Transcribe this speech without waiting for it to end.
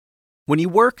When you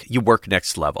work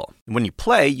next level. When you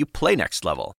play next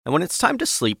level. And when it's time to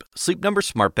sleep, Sleep Number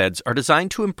smart beds are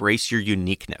designed to embrace your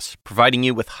uniqueness, providing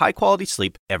you with high-quality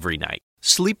sleep every night.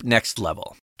 Sleep next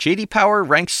level. J.D. Power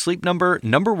ranks Sleep Number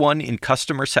number 1 in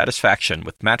customer satisfaction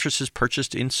with mattresses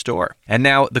purchased in-store. And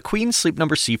now, the Queen Sleep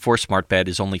Number C4 smart bed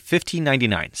is only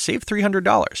 $1,599. Save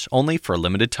 $300, only for a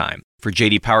limited time. For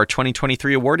J.D. Power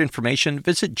 2023 award information,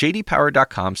 visit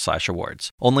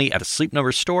jdpower.com/awards. Only at a Sleep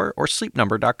Number store or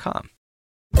sleepnumber.com.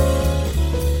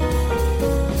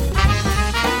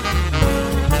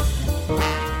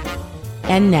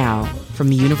 And now, from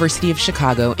the University of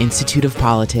Chicago Institute of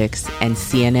Politics and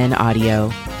CNN Audio,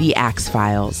 The Axe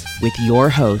Files, with your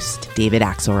host, David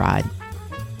Axelrod.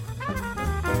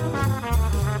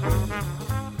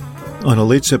 On a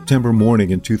late September morning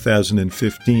in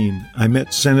 2015, I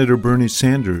met Senator Bernie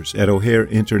Sanders at O'Hare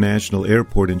International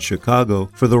Airport in Chicago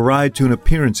for the ride to an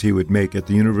appearance he would make at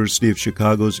the University of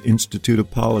Chicago's Institute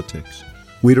of Politics.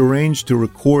 We'd arranged to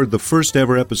record the first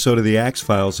ever episode of The Axe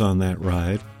Files on that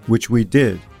ride, which we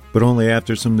did, but only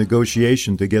after some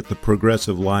negotiation to get the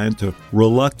Progressive Lion to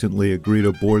reluctantly agree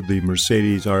to board the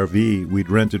Mercedes RV we'd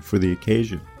rented for the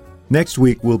occasion. Next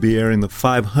week, we'll be airing the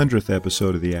 500th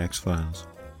episode of The Axe Files.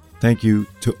 Thank you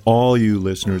to all you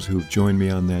listeners who've joined me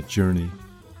on that journey.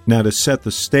 Now, to set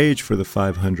the stage for the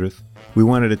 500th, we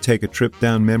wanted to take a trip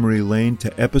down memory lane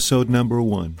to episode number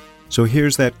 1. So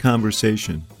here's that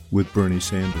conversation with Bernie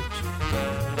Sanders.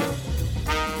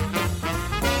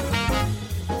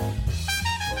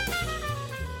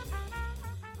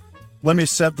 Let me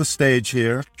set the stage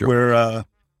here. Sure.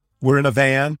 We're in a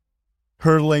van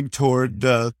hurtling toward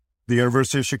the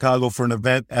University of Chicago for an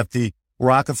event at the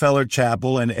Rockefeller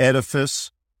Chapel, an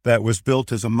edifice that was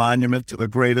built as a monument to the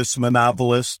greatest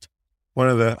monopolist, one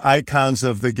of the icons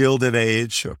of the Gilded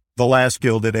Age, the last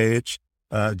Gilded Age,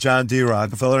 John D.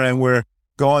 Rockefeller. And we're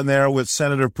going there with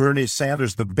Senator Bernie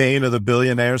Sanders, the bane of the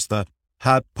billionaires, the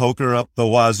hot poker up the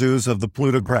wazoos of the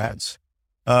plutocrats.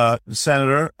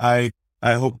 Senator, I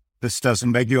hope this doesn't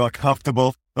make you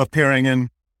uncomfortable appearing in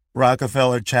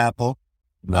Rockefeller Chapel.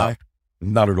 No.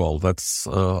 Not at all. That's,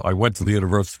 I went to the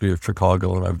University of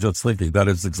Chicago, and I'm just thinking that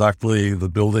is exactly the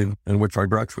building in which I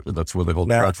graduated. That's where they hold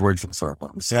graduation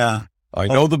ceremonies. Yeah. I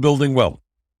know the building well.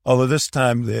 Although this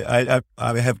time I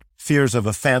have fears of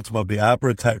a Phantom of the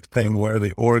Opera type thing where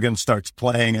the organ starts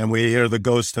playing and we hear the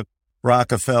ghost of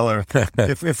Rockefeller.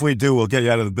 If we do, we'll get you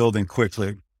out of the building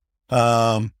quickly.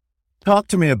 Talk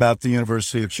to me about the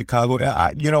University of Chicago.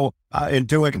 In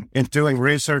doing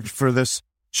research for this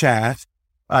chat,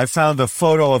 I found a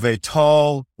photo of a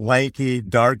tall, lanky,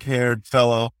 dark-haired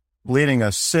fellow leading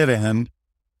a sit-in.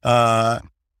 I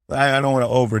don't want to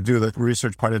overdo the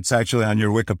research part. It's actually on your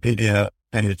Wikipedia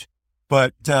page.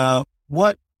 But tell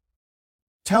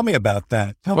me about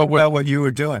that. Tell me about what you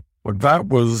were doing. What that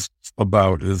was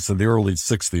about is in the early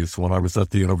 60s when I was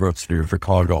at the University of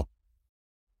Chicago.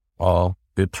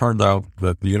 It turned out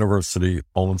that the university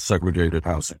owned segregated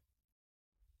housing.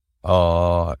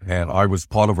 And I was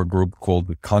part of a group called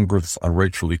the Congress on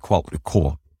Racial Equality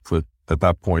Corps, which at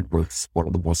that point was one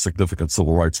of the most significant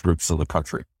civil rights groups in the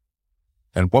country.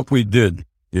 And what we did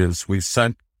is we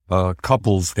sent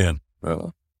couples in.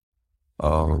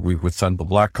 We would send the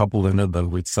black couple in, and then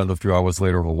we'd send a few hours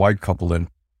later a white couple in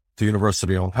to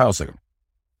university-owned housing.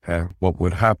 And what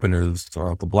would happen is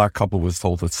the black couple was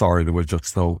told that, sorry, there were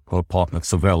just no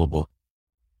apartments available.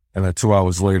 And then 2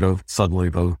 hours later, suddenly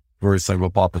the very same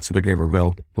apartments became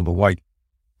available for the white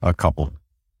couple.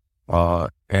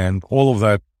 And all of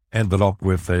that ended up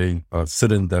with a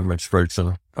sit-in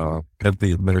demonstration at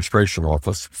the administration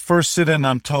office. First sit-in,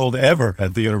 I'm told, ever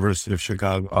at the University of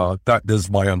Chicago. That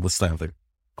is my understanding.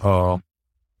 So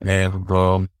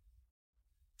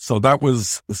that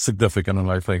was significant,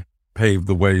 and I think paved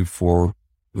the way for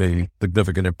the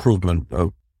significant improvement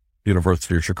of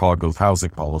University of Chicago's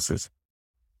housing policies.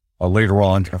 Later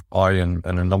on, I and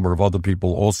a number of other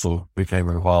people also became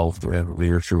involved in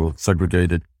the issue of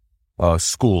segregated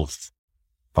schools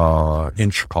in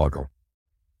Chicago.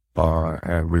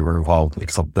 And we were involved in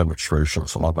some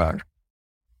demonstrations on that.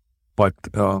 But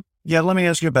let me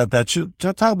ask you about that.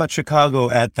 Talk about Chicago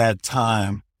at that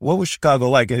time. What was Chicago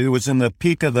like? It was in the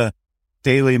peak of the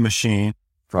Daily Machine.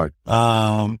 Right.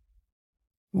 So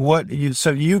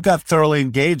you got thoroughly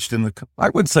engaged in the... I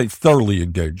would say thoroughly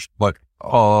engaged, but,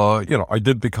 I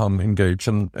did become engaged.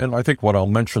 And I think what I'll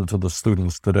mention to the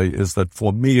students today is that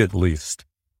for me, at least,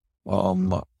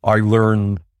 I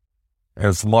learned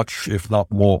as much, if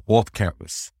not more, off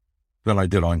campus than I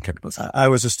did on campus. I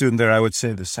was a student there. I would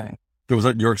say the same. Was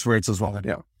that your experience as well?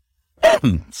 Yeah.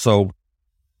 So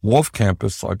off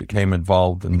campus, I became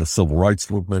involved in the civil rights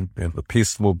movement and the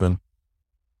peace movement.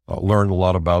 learned a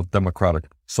lot about democratic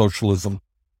socialism.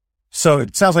 So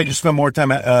it sounds like you spent more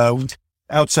time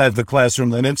outside the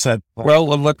classroom than inside. Well,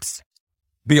 let's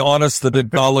be honest and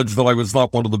acknowledge that I was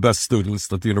not one of the best students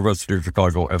that the University of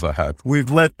Chicago ever had. We've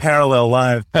led parallel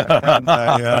lives.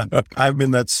 I'm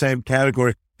in that same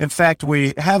category. In fact,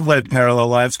 we have led parallel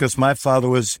lives because my father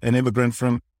was an immigrant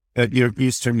from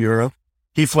Eastern Europe.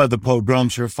 He fled the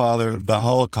pogroms, your father, the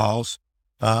Holocaust.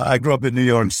 I grew up in New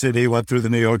York City, went through the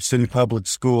New York City public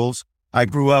schools. I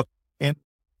grew up in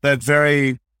that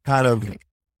very kind of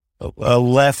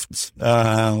left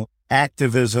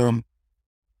activism,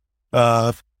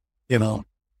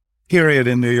 period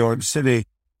in New York City.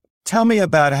 Tell me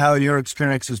about how your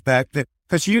experiences back then,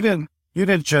 because you didn't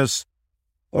just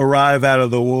arrive out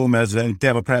of the womb as a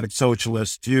democratic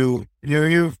socialist. You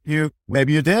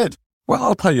maybe you did. Well,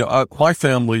 I'll tell you, my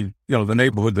family, the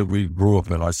neighborhood that we grew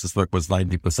up in, I suspect was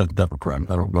 90% Democrat.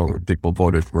 I don't know if people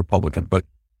voted Republican, but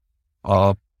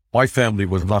my family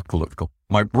was not political.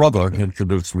 My brother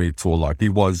introduced me to a lot. He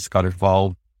got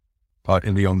involved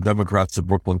in the Young Democrats at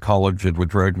Brooklyn College and would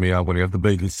drag me out when he had the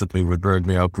babysit me, would drag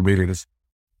me out to meetings.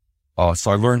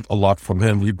 So I learned a lot from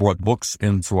him. He brought books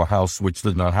into a house which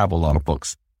did not have a lot of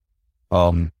books.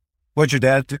 What'd your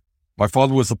dad do? My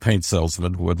father was a paint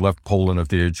salesman who had left Poland at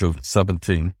the age of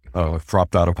 17,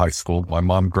 dropped out of high school. My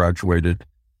mom graduated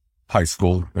high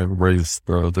school and raised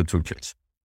the two kids.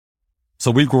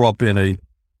 So we grew up in a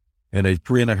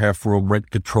 3.5-room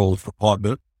rent-controlled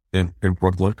apartment in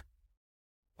Brooklyn,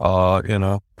 in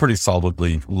a pretty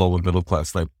solidly lower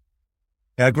middle-class neighborhood.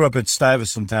 Yeah, I grew up in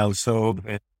Stuyvesant Town, so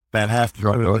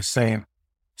Manhattan,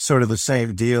 sort of the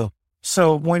same deal.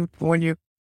 So when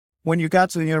you got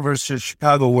to the University of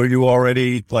Chicago, were you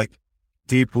already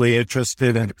deeply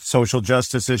interested in social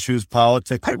justice issues,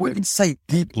 politics? I wouldn't say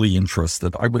deeply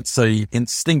interested. I would say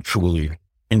instinctually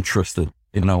interested.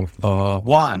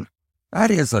 Why?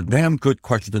 That is a damn good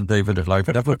question, David, and I've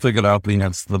never figured out the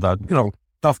answer to that.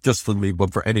 Not just for me,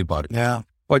 but for anybody. Yeah.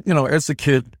 But, as a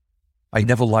kid, I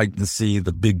never liked to see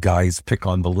the big guys pick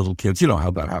on the little kids. You know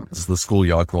how that happens, the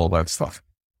schoolyard and all that stuff.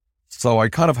 So I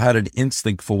kind of had an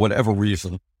instinct for whatever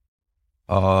reason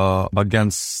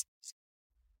against,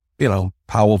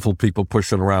 powerful people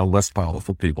pushing around less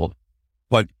powerful people.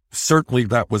 But certainly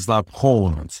that was not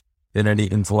honed in any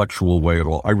intellectual way at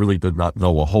all. I really did not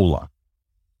know a whole lot.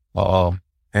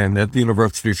 And at the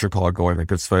University of Chicago, I think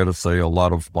it's fair to say a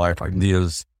lot of my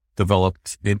ideas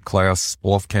developed in class,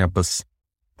 off campus,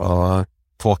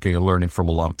 talking and learning from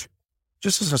a lot.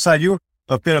 Just as a side, you were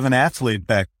a bit of an athlete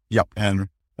back. Yep. And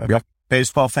yep.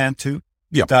 Baseball fan too?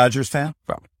 Yep. Dodgers fan?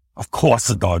 Well, of course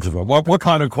a Dodgers fan. What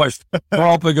kind of question? We're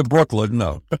all big in Brooklyn.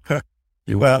 No.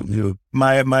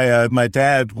 My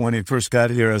dad, when he first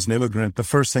got here as an immigrant, the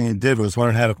first thing he did was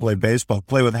learn how to play baseball,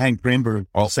 play with Hank Greenberg,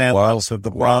 Sandals of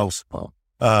the Bronx. Wow.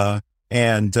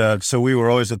 So we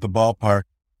were always at the ballpark,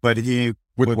 but he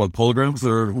with what programs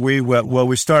or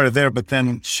we started there, but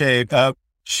then Shea because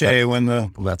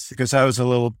I was a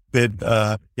little bit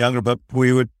younger, but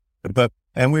we would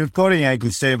go to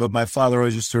Yankee Stadium. But my father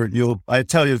always used to. I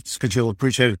tell you because you'll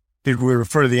appreciate it. We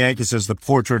refer to the Yankees as the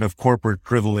portrait of corporate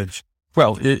privilege.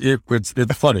 Well, it's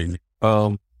funny.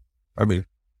 I mean,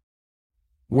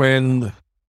 when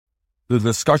the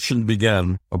discussion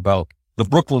began about the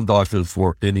Brooklyn Dodgers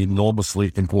were an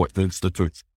enormously important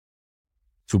institution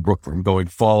to Brooklyn, going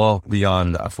far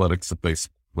beyond athletics and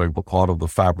baseball. They were part of the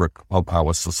fabric of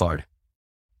our society.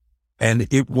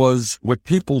 And it was when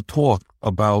people talk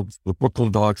about the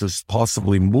Brooklyn Dodgers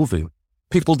possibly moving,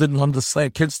 people didn't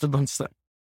understand. Kids didn't understand.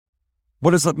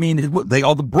 What does that mean? They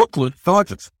are the Brooklyn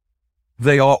Dodgers.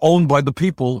 They are owned by the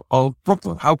people of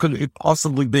Brooklyn. How could it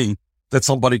possibly be that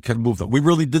somebody can move them? We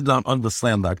really did not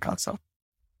understand that concept.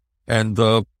 And,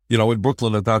 in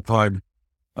Brooklyn at that time,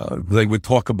 they would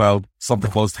talk about some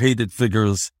of the most hated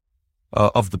figures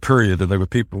of the period. And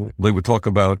they would talk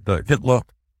about Hitler,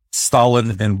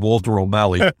 Stalin, and Walter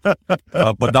O'Malley,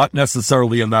 but not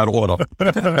necessarily in that order.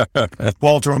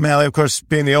 Walter O'Malley, of course,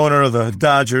 being the owner of the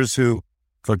Dodgers who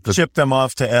shipped them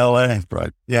off to L.A.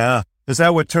 Right. Yeah. Is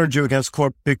that what turned you against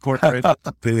big corporations?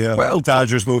 The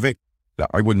Dodgers moving?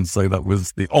 I wouldn't say that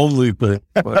was the only thing,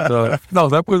 but no,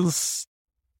 that was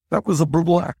a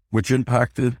brutal act which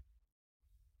impacted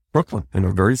Brooklyn in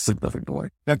a very significant way.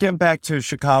 Now, getting back to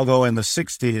Chicago in the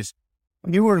 60s,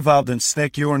 when you were involved in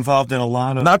SNCC, you were involved in a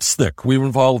lot of... Not SNCC. We were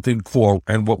involved in CORE,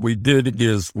 and what we did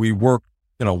is we worked,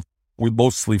 we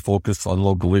mostly focused on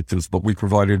local issues, but we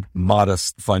provided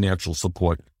modest financial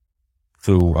support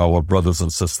to our brothers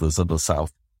and sisters in the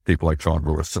South, people like John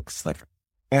Lewis.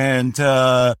 And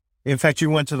In fact, you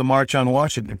went to the March on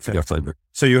Washington. Yes, I did.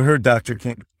 So you heard Dr.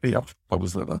 King speak. Yep, I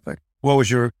was there, I think. What was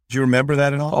do you remember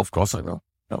that at all? Oh, of course I know.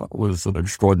 It was an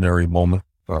extraordinary moment,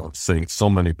 seeing so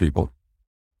many people.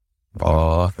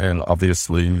 And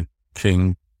obviously,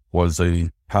 King was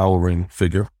a powering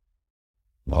figure.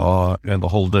 And the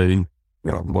whole day,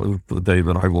 the day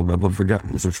that I will never forget,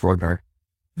 was extraordinary.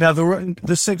 Now, as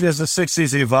the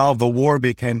 60s evolved, the war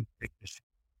became.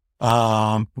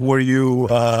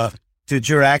 Did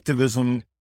your activism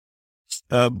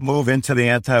move into the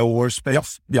anti-war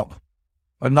space? Yep.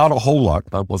 Not a whole lot.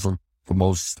 I wasn't the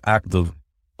most active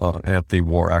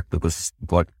anti-war activist,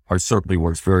 but I certainly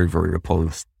was very, very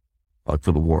opposed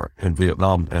to the war in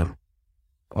Vietnam, and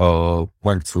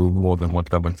went to more than one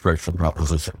demonstration in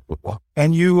opposition to the war.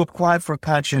 And you applied for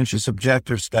conscientious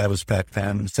objector status back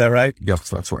then, is that right? Yes,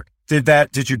 that's right.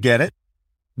 Did you get it?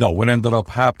 No, what ended up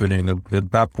happening,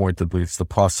 at that point at least, the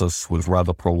process was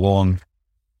rather prolonged.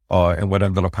 And what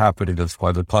ended up happening is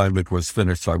by the time it was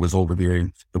finished, I was over the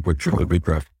age at which it would be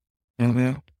drafted.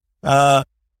 Mm-hmm.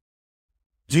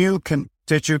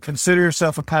 Did you consider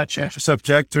yourself a conscientious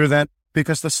objector then?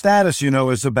 Because the status,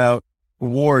 is about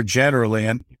war generally,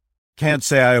 and can't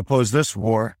say I oppose this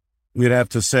war. We'd have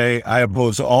to say I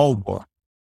oppose all war.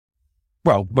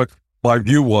 Well, but my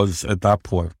view was at that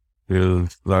point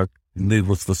is that,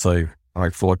 needless to say, I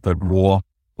thought that war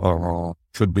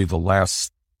should be the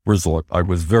last resort. I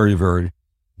was very, very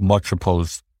much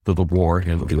opposed to the war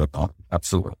in Vietnam.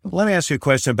 Absolutely. Let me ask you a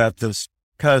question about this,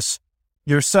 because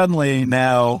you're suddenly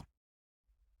now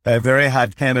a very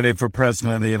hot candidate for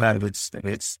president of the United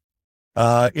States.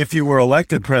 If you were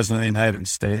elected president of the United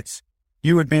States,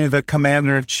 you would be the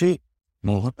commander-in-chief.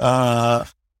 Mm-hmm.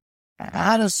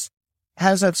 How does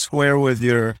that square with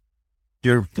your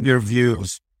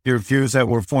views that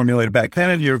were formulated back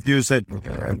then and your views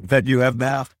that you have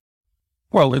now?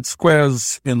 Well, it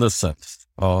squares in this sense.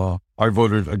 I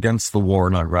voted against the war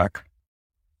in Iraq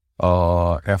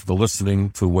after listening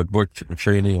to what Bush,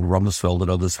 Cheney, and Rumsfeld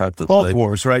and others had to say. Gulf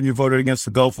Wars, right? You voted against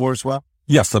the Gulf War as well?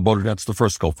 Yes, I voted against the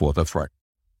first Gulf War. That's right.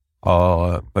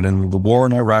 But in the war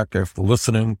in Iraq, after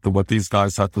listening to what these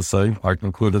guys had to say, I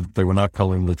concluded that they were not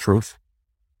telling the truth.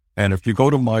 And if you go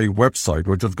to my website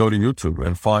or just go to YouTube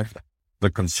and find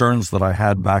the concerns that I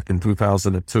had back in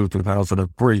 2002,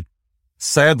 2003,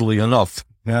 sadly enough,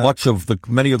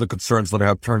 many of the concerns that I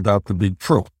have turned out to be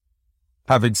true.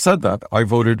 Having said that, I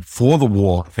voted for the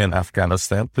war in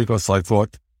Afghanistan because I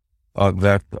thought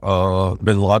that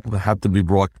bin Laden had to be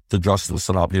brought to justice,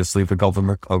 and obviously the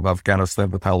government of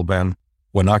Afghanistan, the Taliban,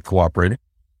 were not cooperating.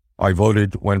 I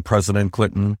voted when President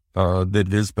Clinton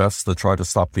did his best to try to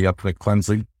stop the ethnic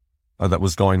cleansing that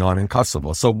was going on in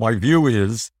Kosovo. So my view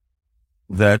is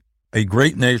that a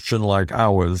great nation like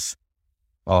ours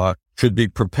should be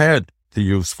prepared to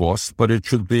use force, but it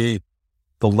should be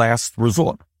the last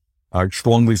resort. I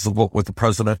strongly support what the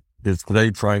president is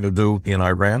today trying to do in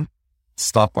Iran,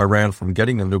 stop Iran from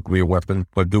getting a nuclear weapon,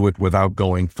 but do it without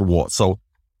going to war. So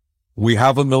we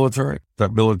have a military.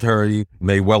 That military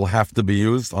may well have to be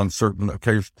used on certain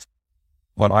occasions.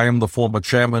 But I am the former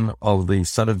chairman of the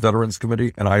Senate Veterans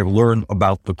Committee, and I have learned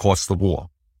about the cost of war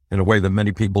in a way that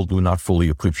many people do not fully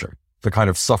appreciate, the kind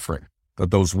of suffering that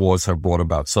those wars have brought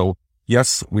about. So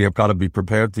yes, we have got to be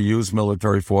prepared to use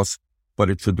military force, but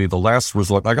it should be the last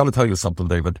resort. I got to tell you something,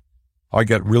 David. I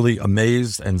get really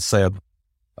amazed and sad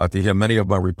to hear many of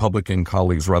my Republican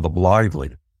colleagues rather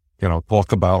blithely,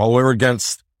 talk about, we're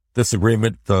against this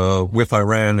agreement with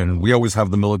Iran, and we always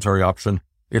have the military option.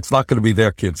 It's not going to be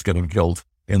their kids getting killed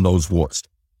in those wars.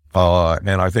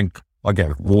 And I think,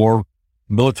 again,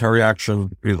 military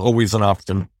action is always an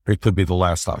option. It could be the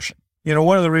last option.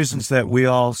 One of the reasons that we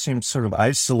all seem sort of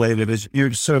isolated is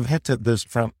you sort of hinted this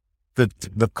from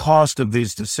the cost of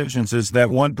these decisions is that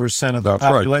 1% of the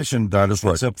population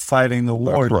ends up fighting the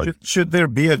war. Right. Should there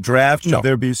be a draft? Should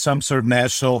there be some sort of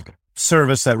national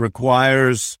service that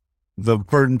requires the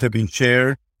burden to be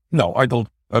shared? No, I don't.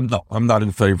 No, I'm not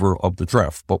in favor of the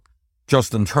draft. But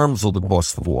just in terms of the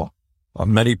cost of war,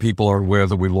 many people are aware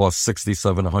that we lost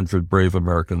 6,700 brave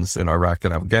Americans in Iraq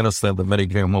and Afghanistan, that many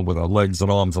came home without legs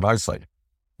and arms and eyesight.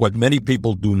 What many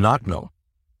people do not know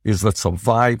is that some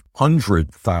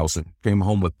 500,000 came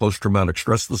home with post-traumatic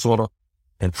stress disorder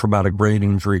and traumatic brain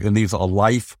injury, and these are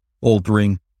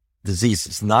life-altering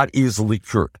diseases, not easily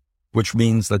cured, which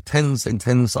means that tens and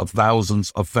tens of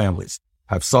thousands of families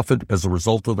have suffered as a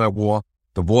result of that war.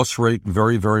 Divorce rate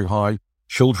very, very high,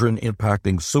 children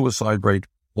impacting, suicide rate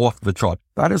off the chart.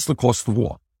 That is the cost of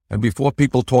war. And before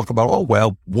people talk about,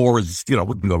 war is, we can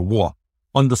go to war,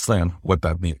 understand what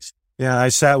that means. Yeah, I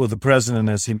sat with the president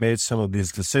as he made some of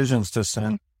these decisions to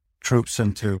send troops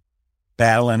into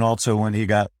battle, and also when he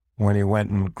went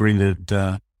and greeted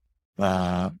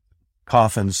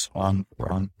Coffins on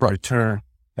return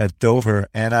at Dover.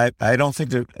 And I don't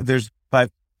think there's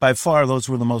by far those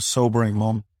were the most sobering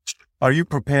moments. Are you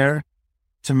prepared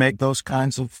to make those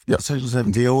kinds of decisions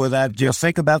and deal with that? Do you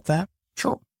think about that?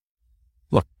 Sure.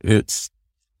 Look, this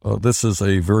is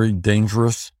a very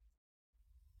dangerous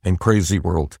and crazy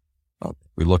world.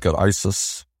 We look at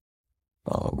ISIS,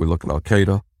 we look at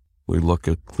Al-Qaeda, we look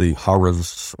at the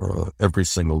horrors every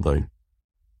single day.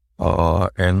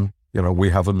 And, we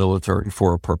have a military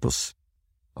for a purpose.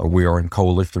 We are in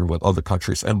coalition with other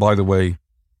countries. And by the way,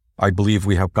 I believe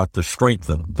we have got to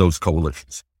strengthen those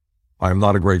coalitions. I am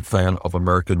not a great fan of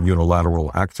American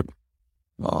unilateral action.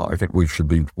 I think we should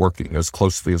be working as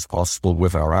closely as possible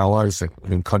with our allies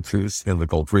in countries in the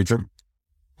Gulf region.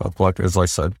 But as I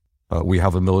said, we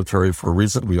have a military for a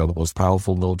reason. We are the most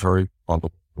powerful military on the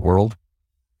world.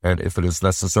 And if it is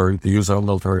necessary to use our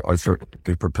military, I certainly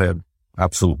be prepared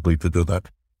absolutely to do that.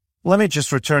 Let me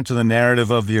just return to the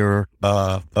narrative of your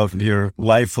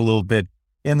life a little bit.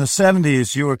 In the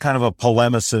 70s, you were kind of a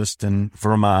polemicist in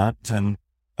Vermont, and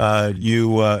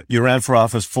you ran for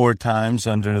office 4 times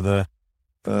under the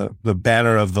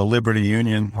banner of the Liberty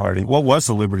Union Party. What was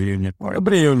the Liberty Union Party?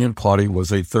 Liberty Union Party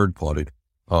was a third party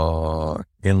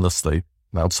in the state,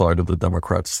 outside of the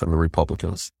Democrats and the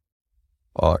Republicans.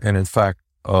 And in fact,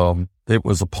 it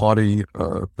was a party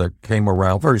that came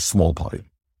around, very small party,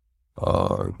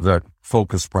 that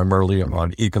focused primarily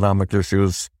on economic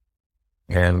issues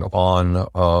and on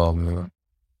the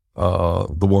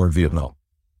war in Vietnam.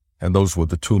 And those were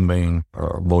the 2 main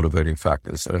motivating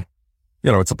factors.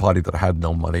 It's a party that had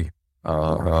no money.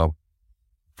 I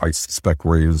suspect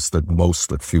raised at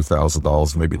most a few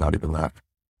 $1,000s, maybe not even that,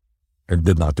 and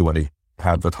did not do any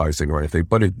advertising or anything.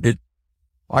 But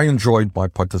I enjoyed my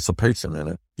participation in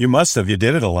it. You must have. You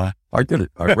did it a lot. I did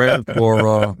it. I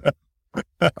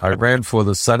ran for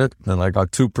the Senate, and I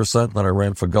got 2%. Then I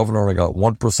ran for governor, and I got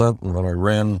 1%. And then I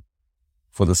ran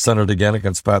for the Senate again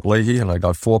against Pat Leahy, and I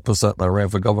got 4%. And I ran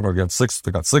for governor against 6%.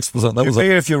 I got 6%. That was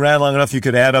if you ran long enough, you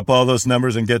could add up all those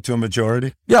numbers and get to a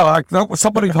majority. Yeah,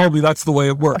 somebody told me that's the way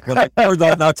it worked, and I heard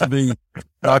that not to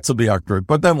be accurate.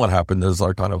 But then what happened is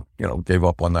I kind of gave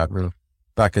up on that.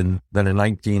 Back in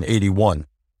 1981.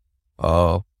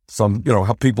 How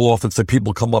people often say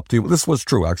people come up to you. This was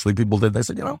true, actually. People did. They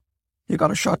said, you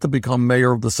got a shot to become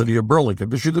mayor of the city of Burlington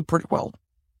because you did pretty well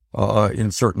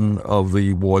in certain of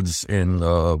the wards in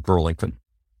Burlington.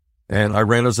 And I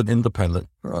ran as an independent,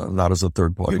 not as a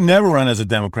third party. You've never run as a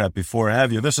Democrat before,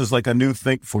 have you? This is like a new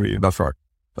thing for you. That's right.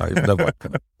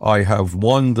 I have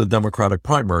won the Democratic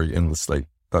primary in the state.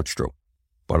 That's true.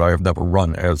 But I have never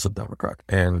run as a Democrat.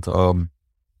 And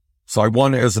so I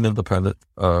won as an independent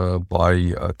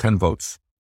by 10 votes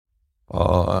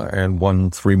and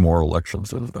won 3 more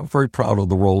elections. And I'm very proud of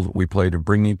the role that we played in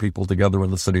bringing people together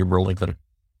in the city of Burlington.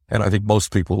 And I think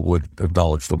most people would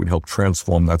acknowledge that we helped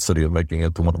transform that city and making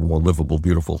it one of the more livable,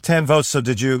 beautiful. 10 votes. So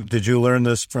did you learn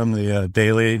this from the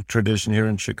daily tradition here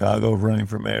in Chicago of running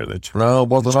for mayor? No,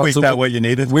 well, squeezed out what you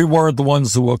needed? We weren't the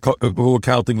ones who were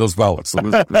counting those ballots. It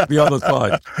was the other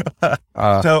side.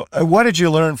 So what did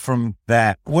you learn from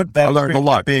that? I learned a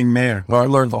lot. Being mayor. Well, I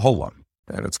learned a whole lot.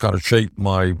 And it's kind of shaped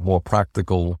my more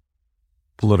practical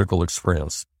political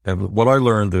experience. And what I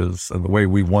learned is, and the way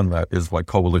we won that is by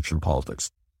coalition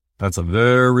politics. That's a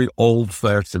very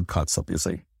old-fashioned concept, you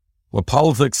see. What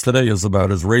politics today is about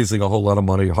is raising a whole lot of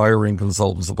money, hiring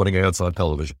consultants, and putting ads on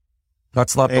television.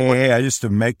 That's not the way. Hey, I used to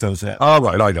make those ads. All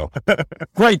right, I know.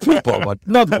 Great people, but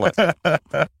nonetheless.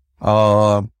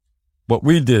 What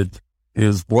we did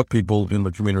is brought people in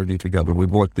the community together. We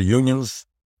brought the unions.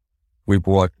 We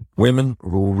brought women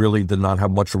who really did not have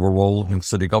much of a role in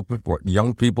city government. We brought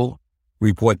young people.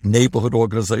 We brought neighborhood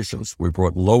organizations. We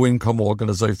brought low-income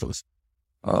organizations.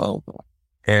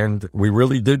 And we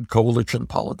really did coalition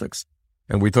politics.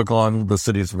 And we took on the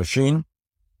city's machine.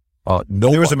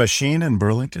 There was a machine in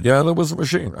Burlington? Yeah, there was a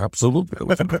machine. Absolutely. There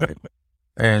was a machine.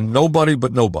 And nobody,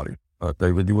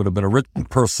 David, you would have been a rich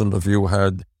person if you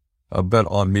had bet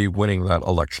on me winning that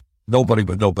election. Nobody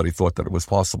thought that it was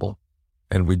possible.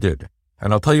 And we did.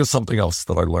 And I'll tell you something else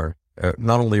that I learned,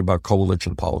 not only about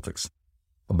coalition politics,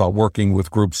 about working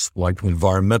with groups like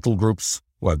environmental groups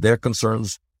who had their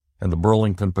concerns, and the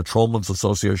Burlington Patrolmen's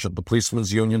Association, the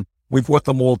Policemen's Union. We brought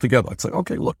them all together. I'd say,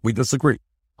 okay, look, we disagree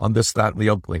on this, that, and the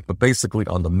other thing. But basically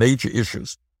on the major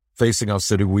issues facing our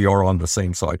city, we are on the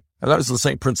same side. And that is the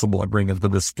same principle I bring into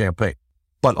this campaign.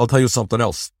 But I'll tell you something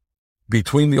else.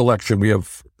 Between the election, we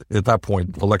have, at that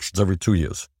point, elections every 2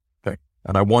 years. Okay.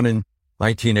 And I won in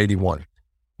 1981.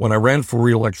 When I ran for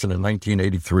re-election in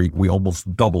 1983, we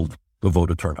almost doubled the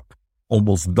voter turnout.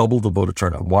 Almost double the voter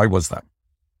turnout. Why was that?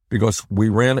 Because we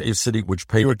ran a city which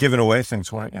paid... You were giving away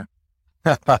things, weren't you?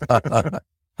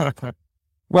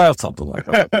 Well, something like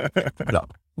that. No,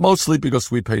 mostly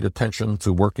because we paid attention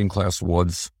to working class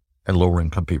wards and lower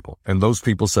income people. And those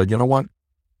people said, you know what?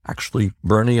 Actually,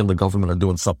 Bernie and the government are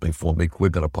doing something for me. We're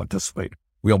going to participate.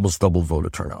 We almost doubled voter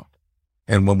turnout.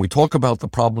 And when we talk about the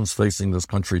problems facing this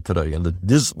country today and the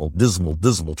dismal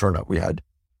turnout we had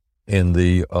in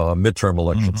the midterm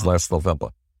elections last November,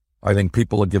 I think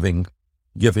people are giving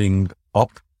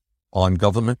up on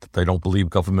government. They don't believe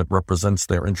government represents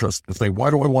their interests. They say,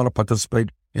 why do I want to participate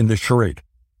in this charade?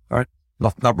 All right,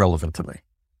 not relevant to me.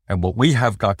 And what we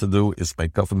have got to do is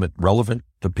make government relevant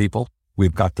to people.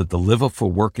 We've got to deliver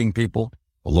for working people,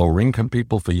 for lower income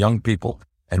people, for young people.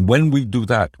 And when we do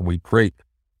that, we create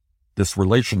this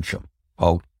relationship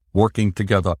of working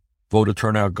together, voter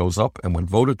turnout goes up. And when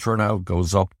voter turnout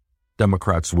goes up,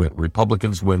 Democrats win.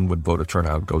 Republicans win when voter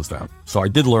turnout goes down. So I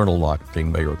did learn a lot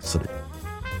being mayor of the city.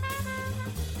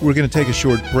 We're going to take a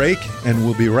short break, and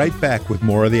we'll be right back with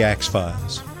more of the Axe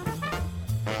Files.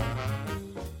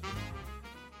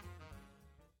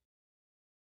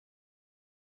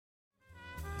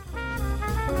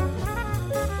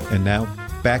 And now,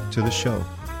 back to the show.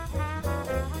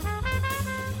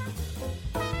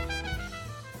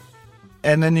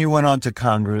 And then you went on to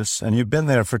Congress, and you've been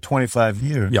there for 25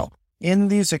 years. Yeah. In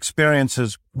these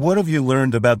experiences, what have you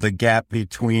learned about the gap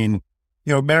between,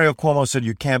 Mario Cuomo said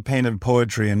you campaign in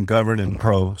poetry and govern in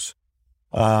prose.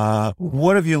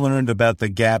 What have you learned about the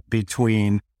gap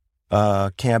between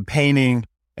campaigning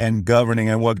and governing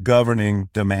and what governing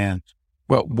demands?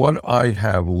 Well, what I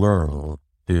have learned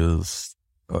is,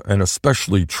 and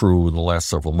especially true in the last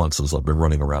several months as I've been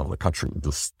running around the country,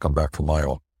 just come back from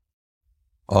Iowa,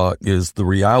 is the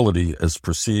reality as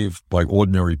perceived by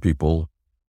ordinary people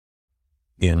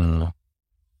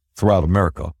throughout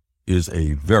America is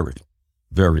a very,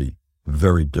 very,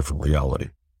 very different reality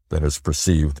that is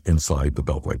perceived inside the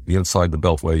Beltway. The inside the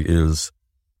Beltway is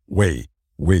way,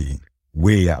 way,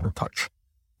 way out of touch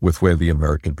with where the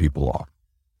American people are.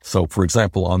 So, for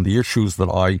example, on the issues that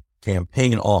I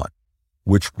campaign on,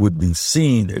 which would be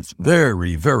seen as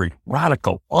very, very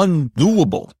radical,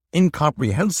 undoable,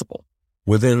 incomprehensible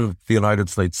within the United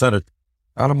States Senate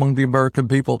and among the American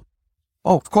people,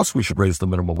 of course we should raise the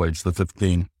minimum wage to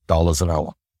 $15 an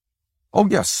hour. Oh,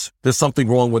 yes, there's something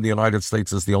wrong when the United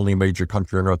States is the only major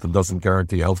country on earth that doesn't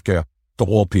guarantee health care to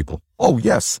all people. Oh,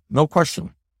 yes, no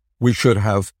question. We should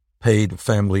have paid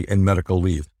family and medical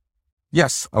leave.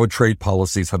 Yes, our trade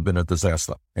policies have been a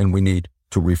disaster, and we need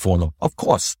to reform them. Of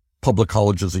course, public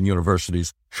colleges and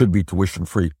universities should be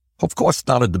tuition-free. Of course,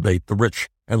 not a debate. The rich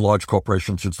and large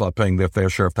corporations should start paying their fair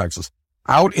share of taxes.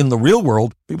 Out in the real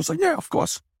world, people say, yeah, of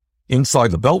course.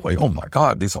 Inside the Beltway, oh my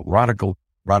God, these are radical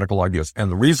ideas. And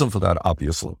the reason for that,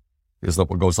 obviously, is that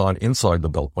what goes on inside the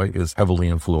Beltway is heavily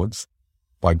influenced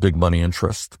by big money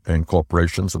interest and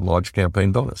corporations and large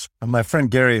campaign donors. My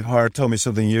friend Gary Hart told me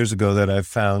something years ago that I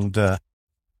found the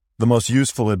most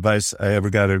useful advice I ever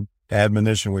got, an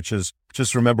admonition, which is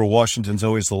just remember Washington's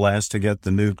always the last to get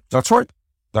the nuke. That's right.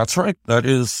 That's right.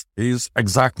 He's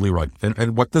exactly right.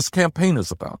 And what this campaign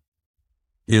is about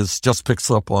is just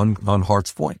picks up on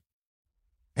Hart's point.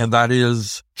 And that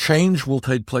is change will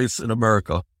take place in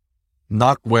America,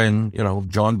 not when,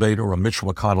 John Boehner or Mitch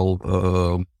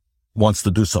McConnell wants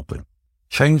to do something.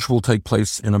 Change will take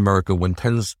place in America when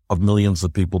tens of millions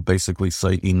of people basically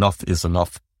say enough is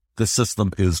enough. This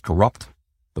system is corrupt.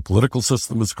 The political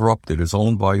system is corrupt. It is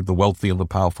owned by the wealthy and the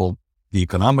powerful. The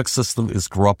economic system is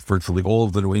corrupt. Virtually all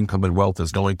of the new income and wealth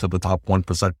is going to the top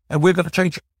 1%. And we're going to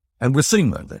change it. And we're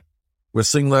seeing that. We're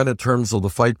seeing that in terms of the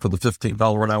fight for the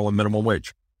 $15 an hour minimum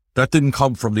wage. That didn't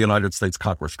come from the United States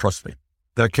Congress, trust me.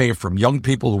 That came from young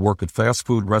people who work at fast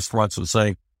food restaurants who are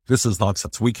saying, this is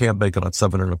nonsense. We can't make it on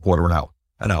 $7.25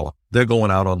 an hour. They're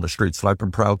going out on the streets, and I've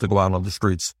been proud to go out on the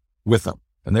streets with them.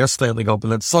 And they're standing up,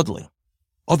 and then suddenly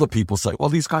other people say, well,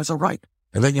 these guys are right.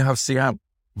 And then you have Seattle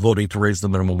voting to raise the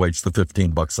minimum wage to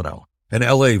 $15 an hour, and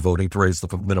LA voting to raise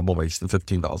the minimum wage to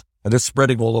 $15. And it's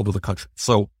spreading all over the country.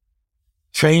 So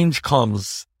change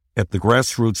comes at the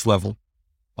grassroots level.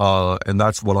 And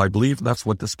that's what I believe. And that's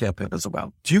what this campaign is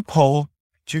about. Do you poll?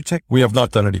 We have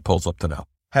not done any polls up to now.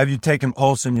 Have you taken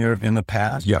polls in the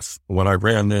past? Yes. When I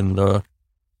ran in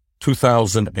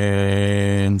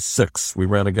 2006, we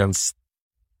ran against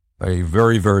a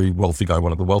very, very wealthy guy,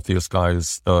 one of the wealthiest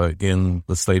guys in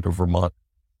the state of Vermont.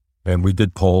 And we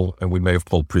did poll, and we may have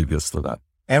polled previous to that.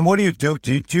 And what do you do?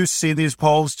 Do you see these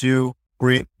polls?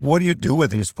 What do you do with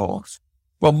these polls?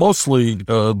 Well, mostly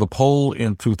the poll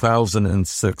in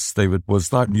 2006, David,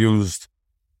 was not used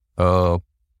to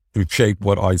shape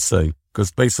what I say,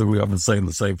 because basically I've been saying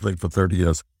the same thing for 30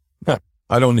 years.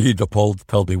 I don't need the poll to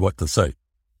tell me what to say.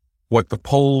 What the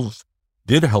polls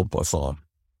did help us on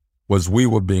was we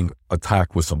were being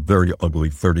attacked with some very ugly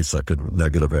 30-second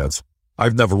negative ads.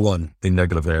 I've never run a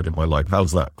negative ad in my life.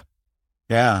 How's that?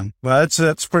 Yeah. Well,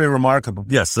 that's pretty remarkable.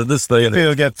 Yes, in this day and age.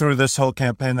 You'll get through this whole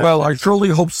campaign. Well, I surely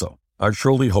hope so. That's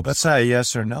not a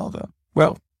yes or no, though.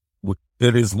 Well,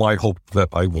 it is my hope that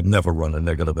I will never run a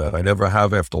negative ad. I never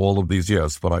have after all of these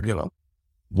years, but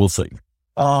we'll see.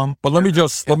 But let me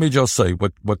just say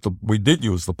what we did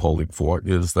use the polling for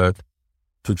is that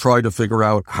to try to figure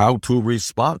out how to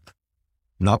respond,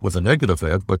 not with a negative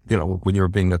ad, but when you're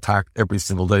being attacked every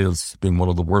single day as being one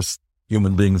of the worst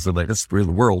human beings in the history of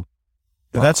the world.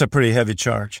 That's a pretty heavy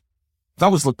charge.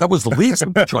 That was the least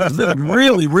charge. It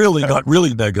really got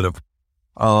really negative.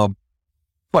 But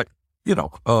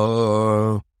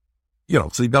so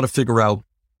you got to figure out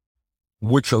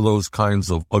which of those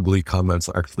kinds of ugly comments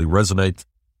actually resonate,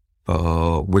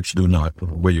 which do not,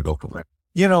 where you go from there.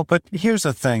 But here's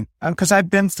the thing, because I've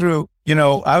been through,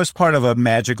 I was part of a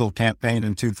magical campaign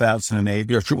in 2008.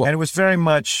 Yeah, sure. And it was very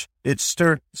much, it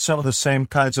stirred some of the same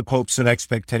kinds of hopes and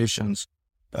expectations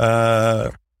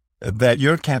that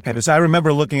your campaign is. I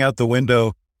remember looking out the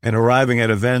window and arriving at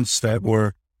events that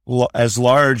were as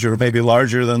large or maybe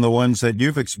larger than the ones that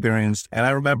you've experienced. And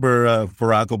I remember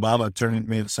Barack Obama turning to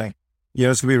me and saying, it's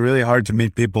going to be really hard to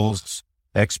meet people's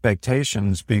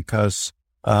expectations because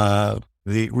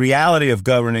the reality of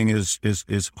governing is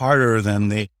harder than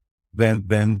the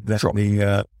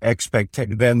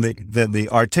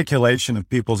articulation of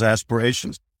people's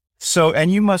aspirations. So,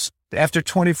 and you must, after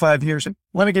 25 years,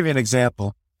 let me give you an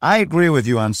example. I agree with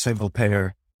you on single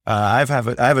payer. I have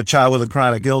a child with a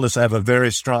chronic illness. I have a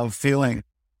very strong feeling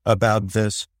about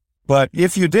this. But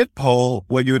if you did poll,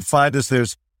 what you would find is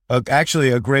there's actually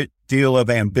a great deal of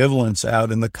ambivalence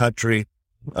out in the country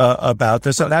about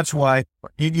this. So that's why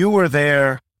you were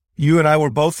there. You and I were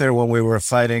both there when we were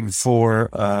fighting for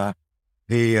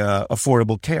the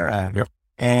Affordable Care Act. Yep.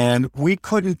 And we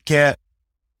couldn't get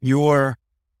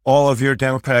all of your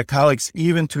Democratic colleagues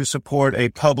even to support a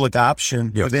public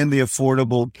option within the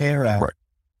Affordable Care Act. Right.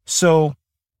 So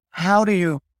how do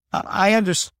you, I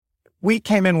understand, we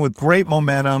came in with great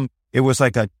momentum. It would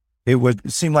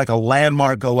seem like a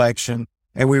landmark election,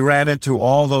 and we ran into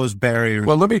all those barriers.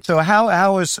 Well, so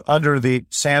how is under the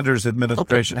Sanders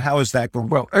administration, how is that going?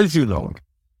 Well, as you know,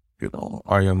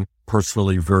 I am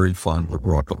personally very fond of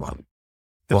Barack Obama.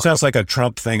 It sounds like a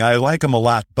Trump thing. I like him a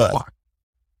lot, but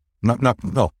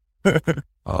no.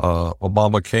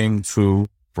 Obama came to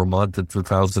Vermont in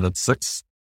 2006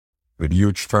 with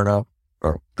huge turnout.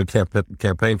 The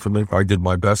campaign for me, I did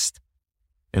my best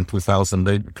in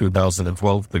 2008,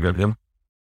 2012 to get him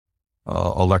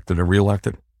elected and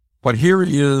reelected. But here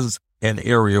is an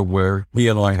area where he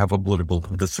and I have a political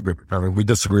disagreement. I mean, we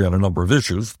disagree on a number of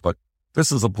issues, but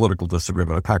this is a political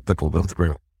disagreement, a tactical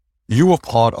disagreement. You were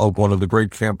part of one of the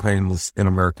great campaigns in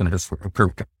American history,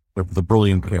 the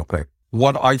brilliant campaign.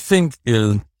 What I think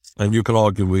is, and you can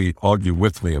argue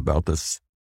with me about this,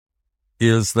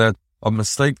 is that a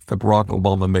mistake that Barack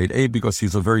Obama made, because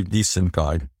he's a very decent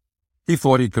guy. He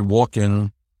thought he could walk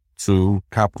in to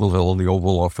Capitol Hill in the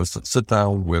Oval Office and sit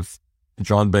down with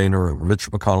John Boehner and Mitch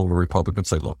McConnell, the Republican,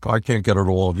 say, look, I can't get it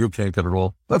all. You can't get it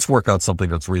all. Let's work out something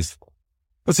that's reasonable.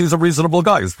 Because he's a reasonable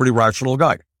guy. He's a pretty rational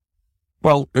guy.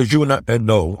 Well, as you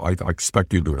know, I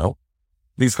expect you to know,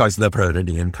 these guys never had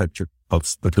any intention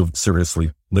of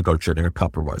seriously negotiating or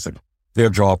compromising. Their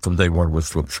job from day one was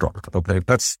to obstruct. Okay,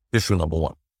 that's issue number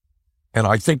one. And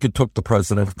I think it took the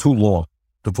president too long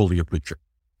to fully appreciate.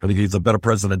 I think he's a better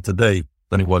president today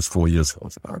than he was 4 years ago,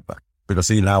 as a matter of fact, because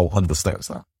he now understands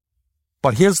that.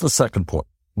 But here's the second point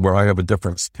where I have a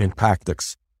difference in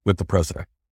tactics with the president.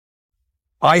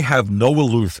 I have no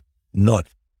illusion, none,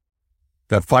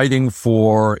 that fighting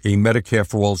for a Medicare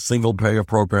for all single-payer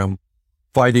program,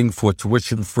 fighting for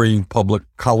tuition-free public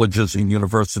colleges and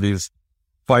universities,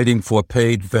 fighting for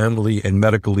paid family and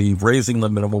medical leave, raising the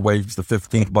minimum wage to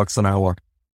 $15 an hour,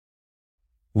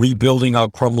 rebuilding our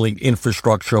crumbling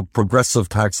infrastructure, progressive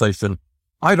taxation.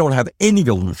 I don't have any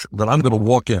illusion that I'm going to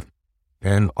walk in,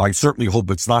 and I certainly hope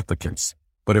it's not the case,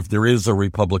 but if there is a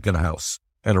Republican House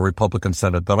and a Republican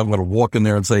Senate, that I'm going to walk in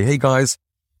there and say, hey guys,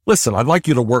 listen, I'd like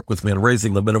you to work with me in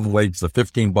raising the minimum wage to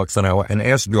 $15 an hour and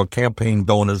ask your campaign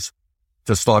donors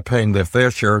to start paying their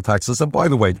fair share of taxes. And by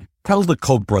the way, tell the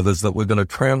Koch brothers that we're going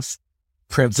to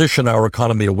transition our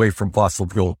economy away from fossil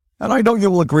fuel. And I know you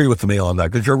will agree with me on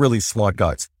that because you're really smart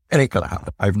guys. It ain't going to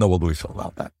happen. I have no illusion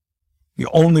about that. The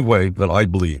only way that I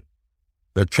believe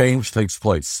that change takes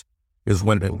place is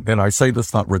when, and I say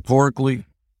this not rhetorically,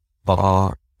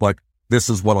 but this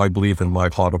is what I believe in my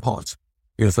heart of hearts,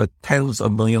 is that tens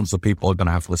of millions of people are going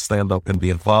to have to stand up and be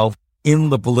involved in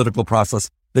the political process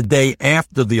the day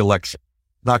after the election,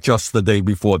 not just the day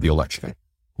before the election.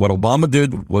 What Obama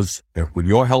did was, with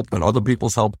your help and other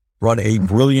people's help, run a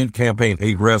brilliant campaign,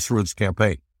 a grassroots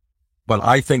campaign. But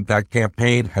I think that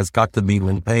campaign has got to be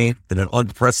maintained in an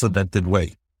unprecedented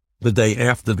way the day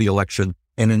after the election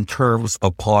and in terms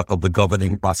of part of the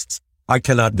governing process. I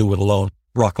cannot do it alone.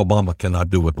 Barack Obama cannot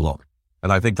do it alone.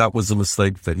 And I think that was a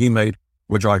mistake that he made,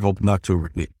 which I hope not to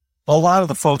repeat. A lot of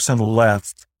the folks on the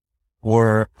left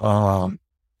were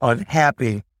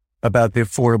unhappy about the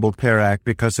Affordable Care Act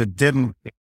because it didn't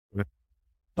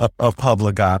a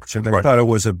public option. They thought it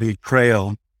was a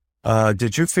betrayal.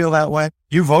 Did you feel that way?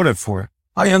 You voted for it.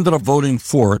 I ended up voting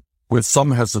for it with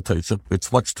some hesitation.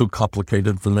 It's much too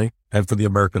complicated for me and for the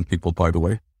American people, by the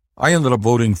way. I ended up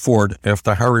voting for it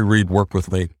after Harry Reid worked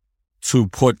with me to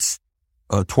put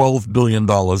 $12 billion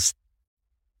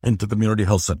into community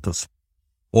health centers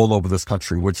all over this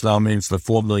country, which now means that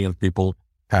 4 million people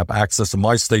have access. In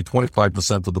my state,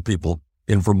 25% of the people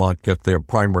in Vermont get their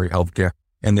primary health care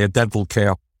and their dental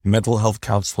care, mental health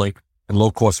counseling, and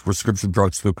low-cost prescription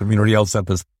drugs through community health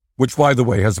centers, which, by the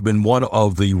way, has been one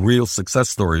of the real success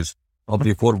stories of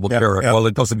the Affordable Care Act. Well,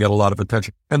 it doesn't get a lot of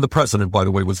attention. And the president, by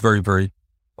the way, was very, very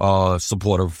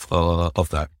supportive of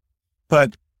that.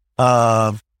 But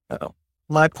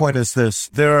my point is this.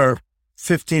 There are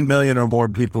 15 million or more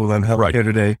people in healthcare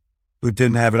today who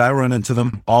didn't have it. I run into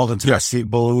them all the time.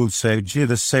 People who say, gee,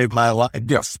 this saved my life.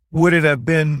 Yes. Would it have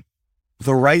been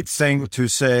the right thing to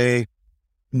say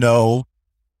no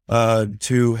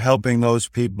to helping those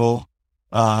people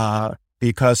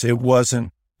because it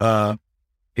wasn't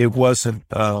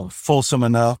fulsome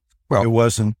enough? Well, it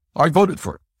wasn't. I voted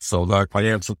for it. So that I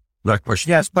answered that question.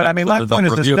 Yes, but I mean, my point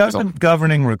is this, doesn't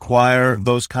governing require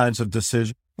those kinds of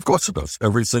decisions? Of course it does.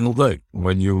 Every single day.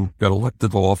 When you get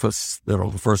elected to office, the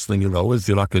first thing you know is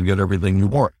you're not going to get everything you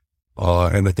want.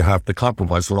 And that you have to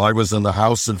compromise. When I was in the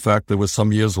House, in fact, there was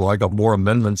some years where I got more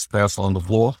amendments passed on the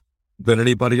floor than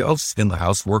anybody else in the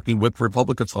House, working with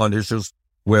Republicans on issues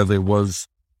where there was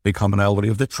a commonality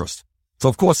of interest. So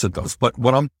of course it does. But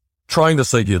what I'm trying to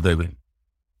say to you, David,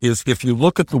 is if you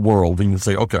look at the world and you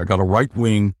say, okay, I got a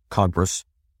right-wing Congress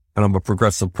and I'm a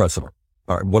progressive president.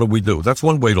 All right, what do we do? That's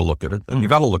one way to look at it. And you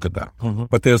got to look at that. Mm-hmm.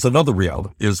 But there's another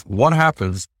reality is what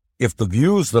happens if the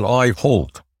views that I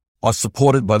hold are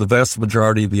supported by the vast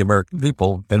majority of the American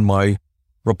people and my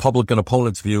Republican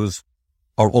opponents' views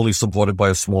are only supported by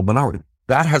a small minority.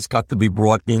 That has got to be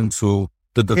brought into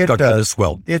the discussion as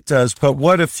well. It does. But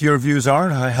what if your views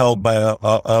aren't held by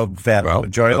a vast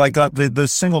majority? Like the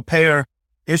single payer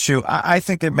issue, I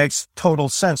think it makes total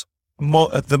sense.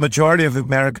 The majority of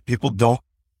American people don't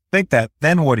think that.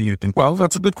 Then what do you think? Well,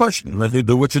 that's a good question. Then you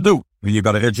do what you do. You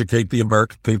got to educate the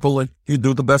American people and you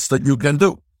do the best that you can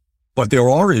do. But there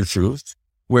are issues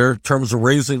where, in terms of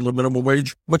raising the minimum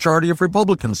wage, majority of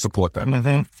Republicans support that.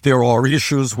 Mm-hmm. There are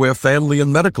issues where family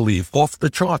and medical leave off the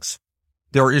charts.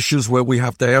 There are issues where we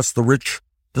have to ask the rich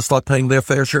to start paying their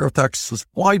fair share of taxes,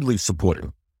 widely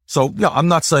supported. So, yeah, I'm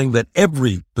not saying that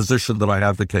every position that I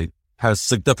advocate has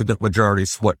significant majority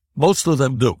support. Most of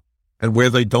them do. And where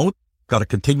they don't, got to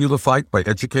continue the fight by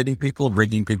educating people and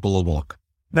bringing people along.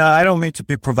 Now, I don't mean to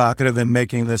be provocative in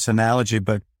making this analogy,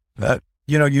 but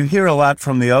you hear a lot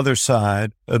from the other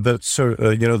side,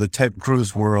 the Ted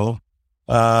Cruz world,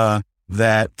 that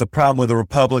the problem with the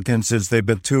Republicans is they've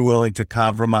been too willing to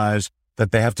compromise,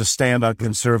 that they have to stand on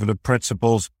conservative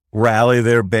principles, rally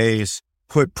their base,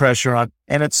 put pressure on.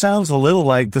 And it sounds a little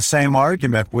like the same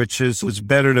argument, which is it's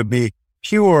better to be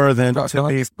pure than to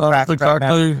be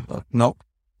exactly. No,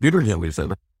 you didn't hear me say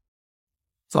that.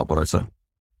 It's not what I said.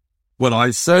 What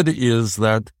I said is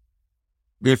that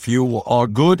if you are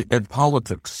good at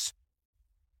politics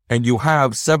and you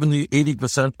have 70,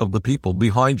 80% of the people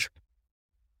behind you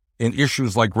in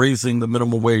issues like raising the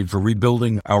minimum wage or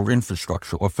rebuilding our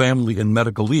infrastructure or family and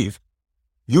medical leave,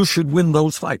 you should win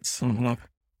those fights. Mm-hmm.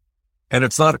 And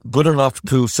it's not good enough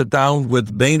to sit down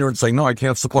with Boehner and say, no, I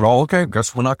can't support. Oh, okay,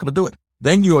 guess we're not going to do it.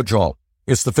 Then your job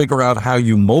is to figure out how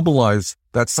you mobilize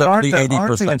that 70, 80%.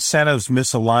 Aren't the incentives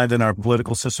misaligned in our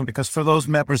political system? Because for those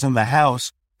members in the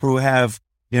House who have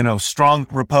strong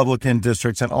Republican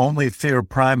districts and only fewer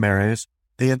primaries,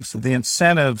 the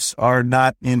incentives are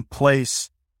not in place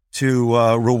to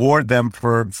reward them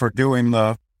for doing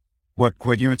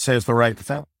what you would say is the right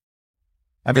thing.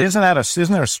 I mean, isn't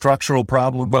there a structural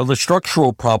problem? Well, the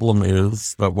structural problem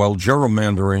is that while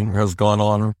gerrymandering has gone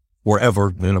on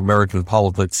forever in American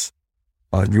politics,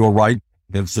 you're right.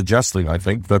 in suggesting, I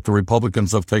think, that the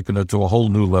Republicans have taken it to a whole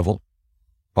new level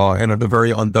and in a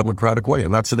very undemocratic way.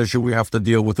 And that's an issue we have to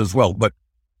deal with as well. But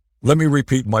let me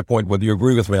repeat my point, whether you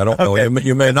agree with me. I don't know.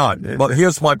 You may not. But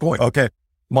here's my point. Okay.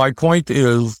 My point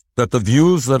is that the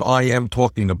views that I am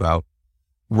talking about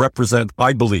represent,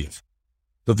 I believe,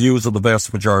 the views of the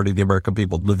vast majority of the American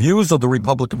people. The views of the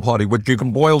Republican Party, which you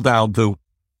can boil down to,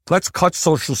 let's cut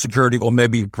Social Security or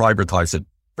maybe privatize it.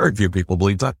 Very few people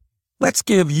believe that. Let's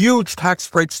give huge tax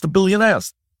breaks to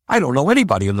billionaires. I don't know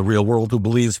anybody in the real world who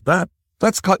believes that.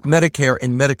 Let's cut Medicare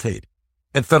and Medicaid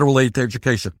and federal aid to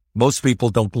education. Most people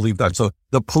don't believe that. So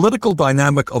the political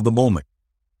dynamic of the moment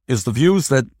is the views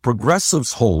that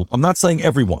progressives hold. I'm not saying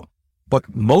everyone,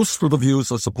 but most of the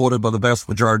views are supported by the vast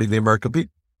majority of the American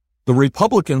people. The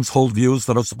Republicans hold views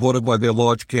that are supported by their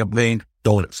large campaign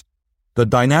donors. The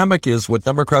dynamic is what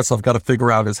Democrats have got to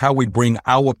figure out is how we bring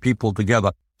our people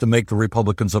together to make the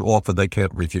Republicans an offer they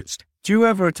can't refuse. Have you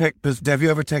ever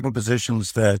taken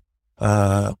positions that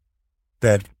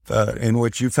in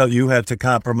which you felt you had to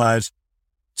compromise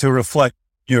to reflect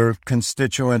your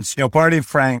constituents? You know, Barney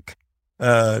Frank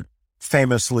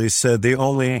famously said, the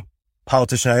only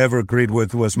politician I ever agreed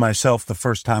with was myself the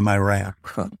first time I ran.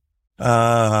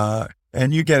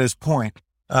 And you get his point.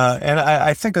 And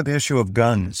I think of the issue of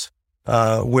guns,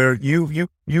 where you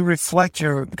reflect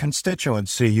your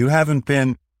constituency. You haven't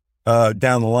been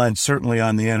down the line, certainly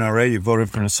on the NRA. You voted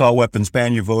for an assault weapons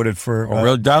ban. You voted for...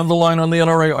 down the line on the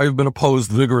NRA, I've been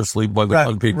opposed vigorously by the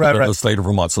gun people in the state of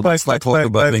Vermont. So let's not talk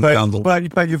about being down the line.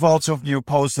 But you've also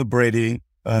opposed the Brady...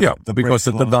 because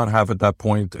it did not have at that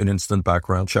point an instant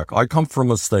background check. I come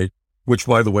from a state which,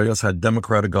 by the way, has had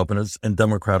Democratic governors and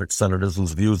Democratic senators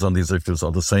whose views on these issues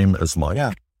are the same as mine.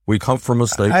 Yeah. We come from a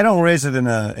state... I don't raise it in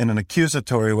an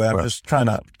accusatory way. I'm just trying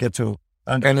to get to...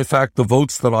 And in fact, the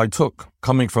votes that I took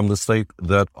coming from the state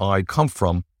that I come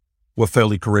from were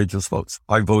fairly courageous votes.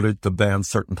 I voted to ban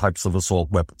certain types of assault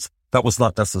weapons. That was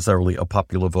not necessarily a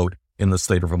popular vote in the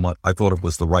state of Vermont. I thought it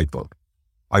was the right vote.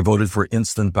 I voted for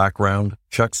instant background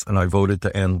checks, and I voted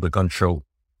to end the gun show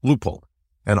loophole.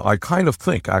 And I kind of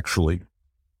think, actually,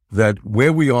 that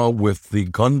where we are with the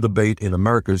gun debate in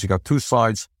America is you got two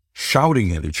sides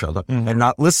shouting at each other and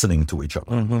not listening to each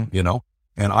other, you know?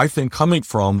 And I think coming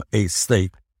from a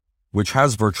state which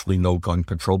has virtually no gun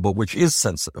control, but which is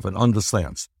sensitive and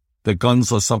understands that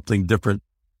guns are something different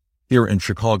here in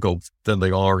Chicago than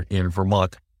they are in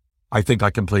Vermont, I think I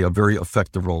can play a very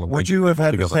effective role. Would you have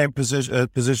had the same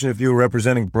position if you were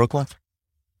representing Brooklyn?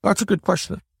 That's a good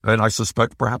question. And I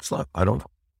suspect perhaps not. I don't know.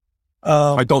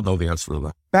 I don't know the answer to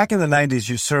that. Back in the 90s,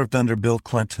 you served under Bill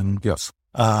Clinton. Yes.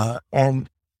 And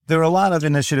there are a lot of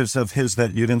initiatives of his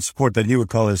that you didn't support that he would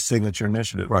call his signature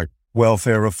initiative. Right.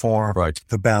 Welfare reform. Right.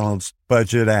 The Balanced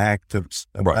Budget Act of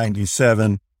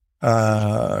 97.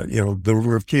 The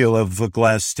repeal of the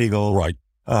Glass-Steagall. Right.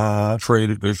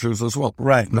 Trade issues as well.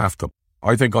 Right. NAFTA.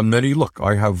 I think on many,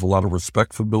 I have a lot of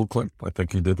respect for Bill Clinton. I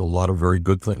think he did a lot of very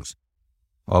good things.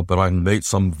 But I made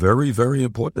some very, very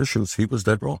important issues. He was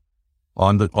dead wrong.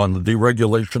 On the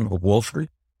deregulation of Wall Street,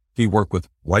 he worked with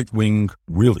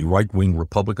really right-wing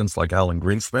Republicans like Alan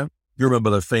Greenspan. You remember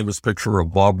that famous picture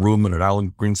of Bob Rubin and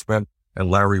Alan Greenspan and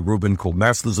Larry Rubin called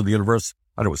Masters of the Universe?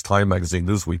 I know it was Time Magazine,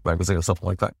 Newsweek Magazine, or something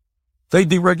like that. They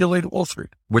deregulated Wall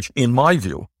Street, which in my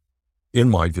view,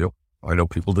 I know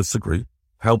people disagree,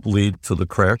 helped lead to the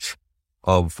crash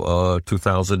of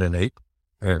 2008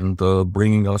 and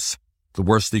bringing us the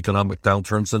worst economic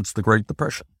downturn since the Great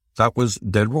Depression. That was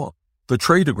dead wrong. The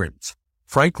trade agreements.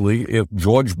 Frankly, if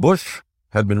George Bush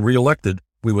had been reelected,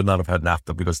 we would not have had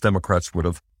NAFTA because Democrats would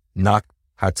have not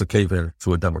had to cave in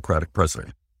to a Democratic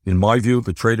president. In my view,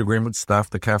 the trade agreements,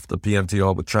 NAFTA, CAFTA,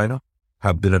 PNTR with China,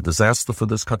 have been a disaster for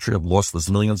this country, have lost us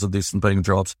millions of decent paying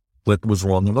jobs. Clinton was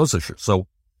wrong on those issues. So,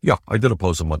 yeah, I did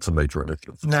oppose him on some major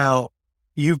initiatives. Now,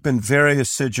 you've been very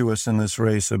assiduous in this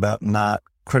race about not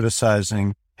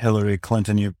criticizing Hillary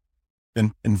Clinton. You've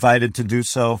been invited to do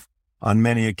so on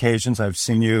many occasions. I've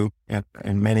seen you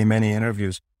in many, many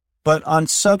interviews. But on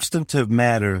substantive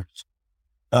matters,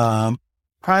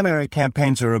 primary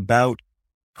campaigns are about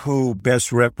who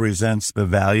best represents the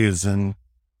values and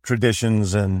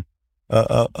traditions and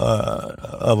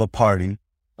of a party.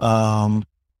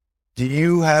 Do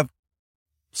you have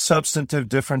substantive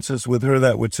differences with her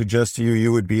that would suggest to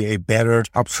you would be a better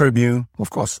tribune?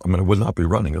 Of course. I would not be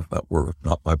running if that were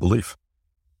not my belief.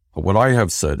 But what I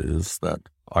have said is that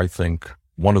I think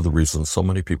one of the reasons so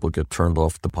many people get turned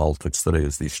off to politics today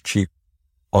is these cheap,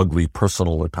 ugly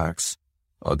personal attacks,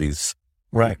 these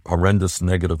horrendous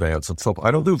negative ads and stuff.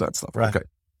 I don't do that stuff. Right. Okay.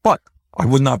 But I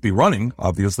would not be running,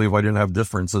 obviously, if I didn't have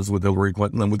differences with Hillary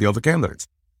Clinton and with the other candidates.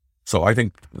 So I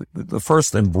think the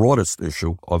first and broadest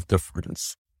issue of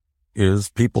difference is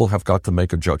people have got to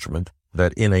make a judgment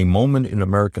that in a moment in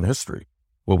American history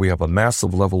where we have a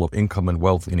massive level of income and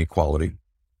wealth inequality,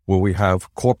 where we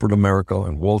have corporate America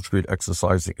and Wall Street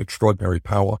exercising extraordinary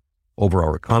power over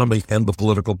our economy and the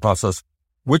political process,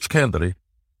 which candidate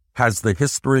has the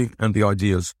history and the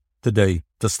ideas today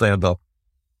to stand up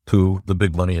to the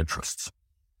big money interests?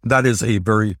 That is a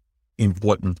very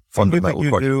important fundamental question.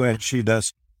 You think you do, and she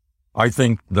does. I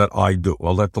think that I do.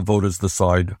 I'll let the voters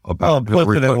decide about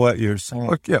implicit in what you're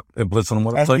saying. Yeah, implicit in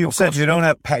what I'm saying. You said you don't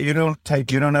have you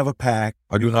don't have a PAC.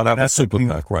 I do not have a super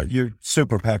PAC, right? You're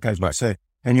super PAC, I should say,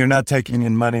 and you're not taking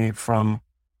in money from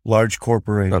large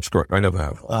corporations. That's correct. I never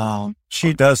have.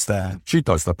 She does that. She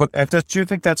does that, but do you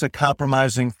think that's a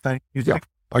compromising thing? Yeah,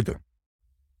 I do.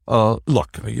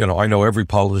 Look, I know every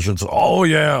politician says, "Oh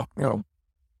yeah,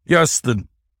 yes, the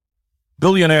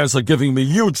billionaires are giving me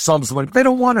huge sums of money." They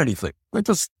don't want anything.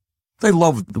 They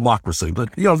love democracy,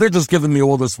 but they're just giving me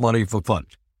all this money for fun.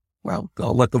 Well,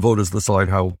 I'll let the voters decide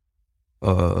how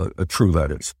true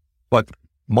that is. But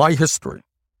my history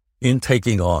in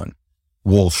taking on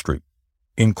Wall Street,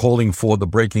 in calling for the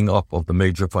breaking up of the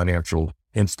major financial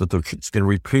institutions, in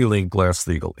repealing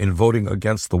Glass-Steagall, in voting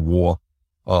against the war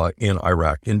in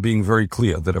Iraq, in being very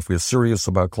clear that if we're serious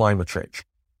about climate change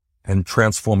and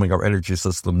transforming our energy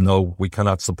system, no, we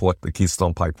cannot support the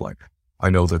Keystone Pipeline. I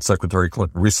know that Secretary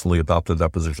Clinton recently adopted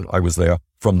that position. I was there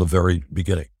from the very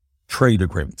beginning. Trade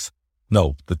agreements.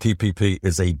 No, the TPP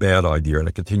is a bad idea and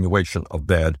a continuation of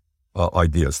bad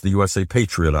ideas. The USA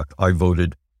Patriot Act, I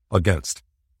voted against.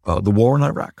 The war in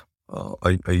Iraq,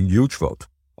 a huge vote.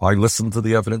 I listened to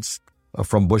the evidence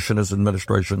from Bush and his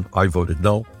administration. I voted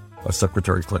no.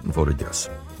 Secretary Clinton voted yes.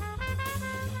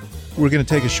 We're going to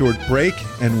take a short break,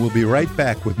 and we'll be right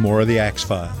back with more of the Axe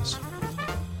Files.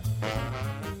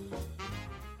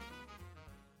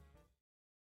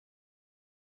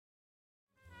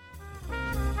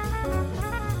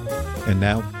 And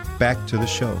now, back to the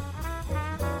show.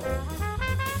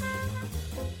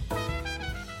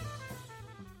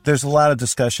 There's a lot of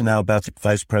discussion now about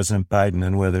Vice President Biden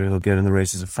and whether he'll get in the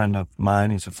race. He's a friend of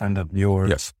mine. He's a friend of yours.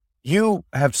 Yes. You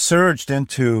have surged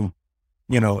into,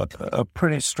 a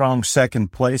pretty strong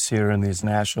second place here in these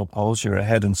national polls. You're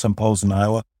ahead in some polls in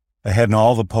Iowa, ahead in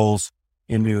all the polls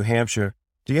in New Hampshire.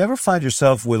 Do you ever find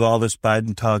yourself with all this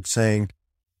Biden talk saying,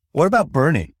 what about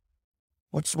Bernie?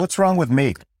 What's wrong with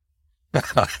me?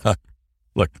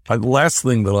 Look, the last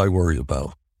thing that I worry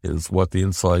about is what the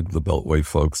inside the Beltway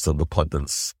folks and the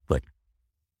pundits think.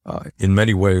 In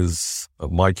many ways,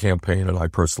 my campaign and I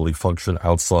personally function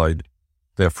outside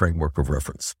their framework of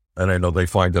reference. And I know they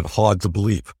find it hard to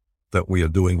believe that we are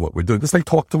doing what we're doing because they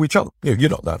talk to each other. You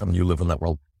know that. I mean, you live in that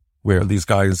world where these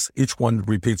guys, each one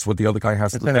repeats what the other guy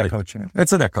has to say. It's an echo chamber.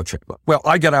 It's an echo chamber. Well,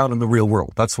 I get out in the real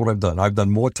world. That's what I've done. I've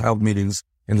done more town meetings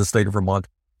in the state of Vermont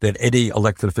than any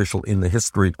elected official in the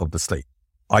history of the state.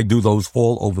 I do those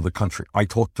all over the country. I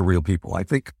talk to real people. I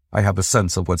think I have a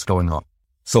sense of what's going on.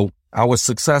 So our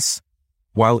success,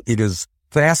 while it is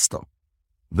faster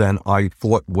than I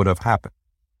thought would have happened,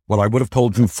 what I would have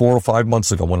told you 4 or 5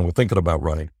 months ago when we were thinking about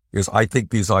running is I think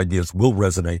these ideas will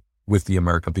resonate with the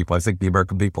American people. I think the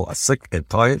American people are sick and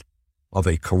tired of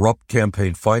a corrupt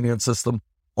campaign finance system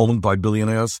owned by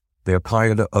billionaires. They're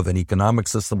tired of an economic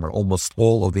system where almost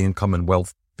all of the income and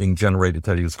wealth being generated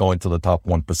today is going to the top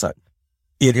 1%.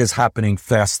 It is happening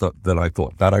faster than I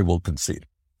thought. That I will concede.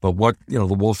 But what, the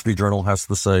Wall Street Journal has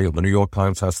to say, or the New York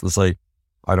Times has to say,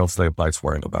 I don't stay up nights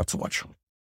worrying about so much.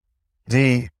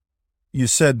 You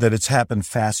said that it's happened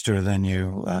faster than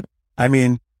you.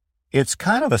 It's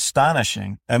kind of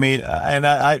astonishing. I'm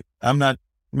not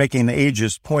making an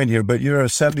ageist point here, but you're a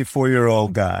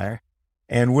 74-year-old guy,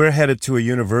 and we're headed to a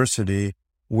university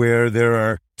where there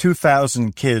are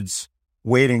 2,000 kids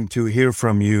waiting to hear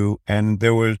from you, and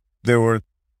there were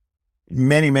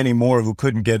many, many more who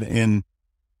couldn't get in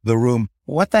the room.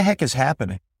 What the heck is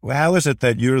happening? How is it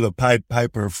that you're the Pied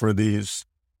Piper for these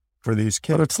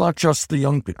kids? But it's not just the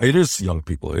young people. It is young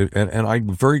people, and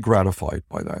I'm very gratified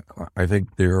by that. I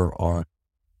think there are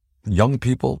young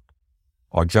people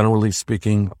are generally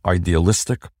speaking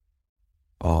idealistic.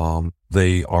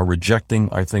 They are rejecting,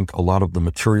 I think, a lot of the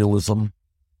materialism,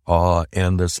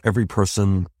 and there's every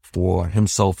person for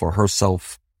himself or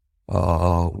herself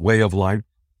way of life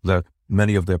that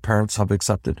many of their parents have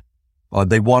accepted.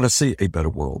 They want to see a better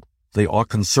world. They are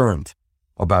concerned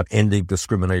about ending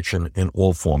discrimination in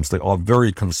all forms. They are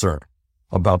very concerned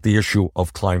about the issue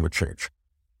of climate change.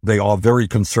 They are very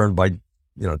concerned by,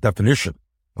 definition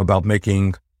about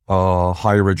making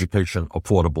higher education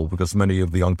affordable because many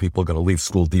of the young people are going to leave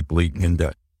school deeply in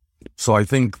debt. So I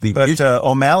think But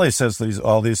O'Malley says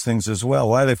all these things as well.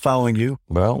 Why are they following you?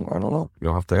 Well, I don't know.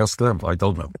 You'll have to ask them. I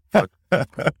don't know. But,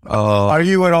 are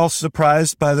you at all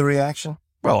surprised by the reaction?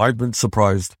 Well, I've been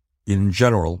surprised in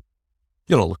general.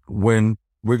 When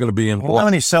we're going to be in... How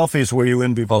many selfies were you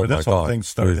in before this whole thing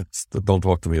started? Don't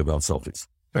talk to me about selfies.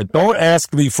 Don't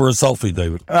ask me for a selfie,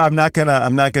 David. I'm not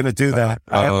gonna do that.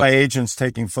 I have my agents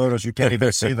taking photos. You can't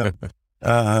even see them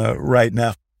right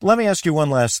now. Let me ask you one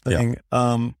last thing.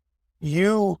 Yeah.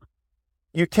 You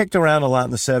kicked around a lot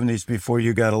in the 70s before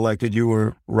you got elected. You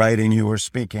were writing, you were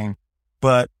speaking,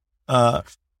 but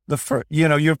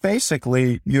you're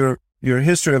basically your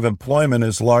history of employment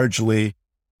is largely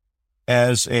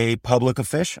as a public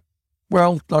official.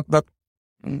 Well, not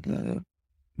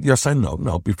yes and no.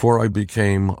 No, before I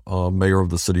became mayor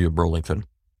of the city of Burlington,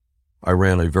 I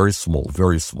ran a very small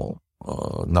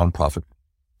nonprofit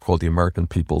called the American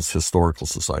People's Historical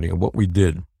Society. And what we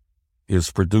did is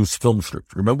produce film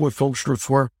strips. Remember what film strips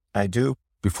were? I do.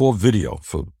 Before video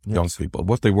for young people.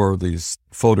 What they were, these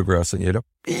photographs, and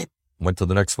went to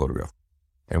the next photograph.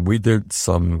 And we did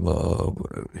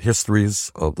some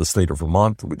histories of the state of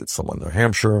Vermont. We did some on New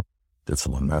Hampshire, did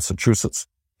some on Massachusetts.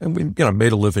 And we,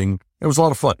 made a living. It was a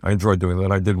lot of fun. I enjoyed doing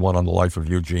that. I did one on the life of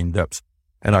Eugene Debs.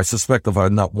 And I suspect if I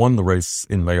had not won the race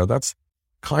in mayor, that's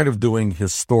kind of doing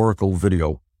historical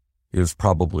video is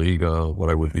probably what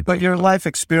I would be doing. But your life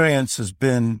experience has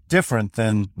been different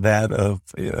than that of,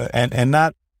 and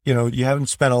not, you haven't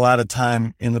spent a lot of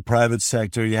time in the private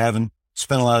sector. You haven't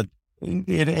spent a lot of,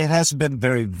 it hasn't been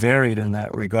very varied in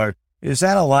that regard. Is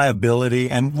that a liability?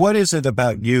 And what is it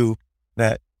about you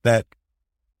that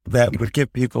would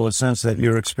give people a sense that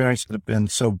your experience has been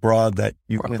so broad that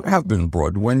you have been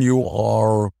broad? When you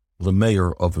are the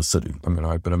mayor of a city, I mean,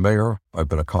 I've been a mayor, I've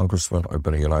been a congressman, I've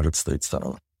been a United States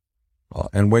senator.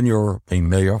 And when you're a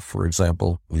mayor, for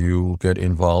example, you get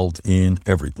involved in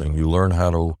everything. You learn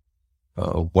how to,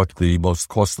 what the most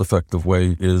cost-effective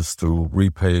way is to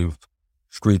repave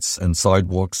streets and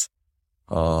sidewalks.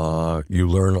 You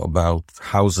learn about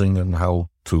housing and how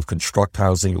to construct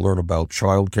housing. You learn about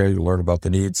childcare. You learn about the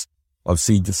needs of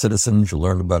senior citizens. You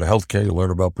learn about healthcare. You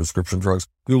learn about prescription drugs.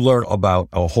 You learn about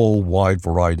a whole wide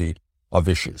variety of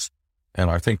issues. And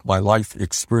I think my life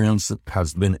experience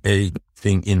has been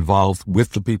being involved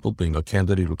with the people, being a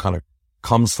candidate who kind of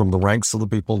comes from the ranks of the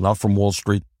people, not from Wall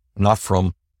Street, not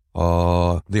from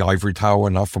the ivory tower,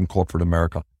 not from corporate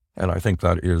America. And I think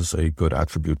that is a good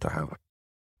attribute to have.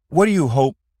 What do you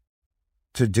hope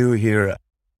to do here?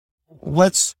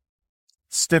 Let's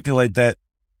stipulate that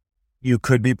you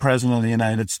could be president of the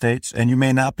United States and you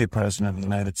may not be president of the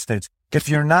United States. If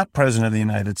you're not president of the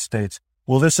United States,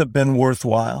 will this have been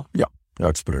worthwhile? Yeah,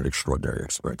 that's been an extraordinary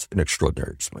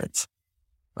experience.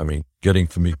 I mean, getting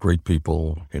to meet great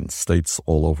people in states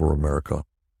all over America,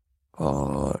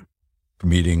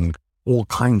 meeting all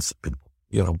kinds of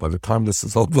people. By the time this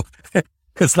is over,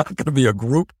 it's not going to be a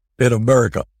group in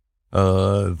America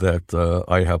that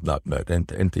I have not met.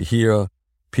 And to hear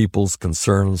people's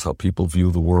concerns, how people view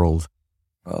the world,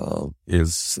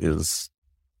 it's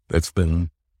been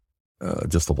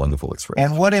just a wonderful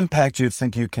experience. And what impact do you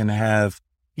think you can have,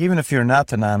 even if you're not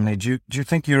the nominee? Do you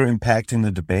think you're impacting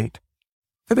the debate?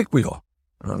 I think we are.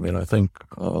 I mean, I think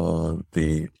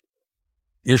the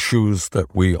issues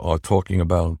that we are talking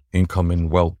about, income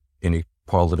and wealth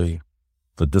inequality,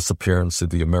 the disappearance of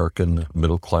the American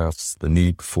middle class, the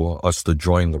need for us to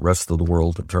join the rest of the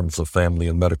world in terms of family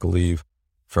and medical leave,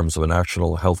 in terms of a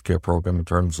national health care program, in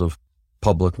terms of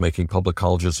making public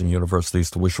colleges and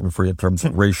universities tuition-free, in terms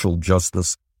of racial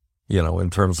justice, in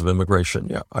terms of immigration.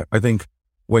 Yeah, I think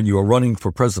when you are running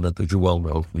for president, as you well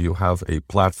know, you have a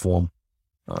platform,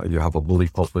 you have a bully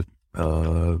pulpit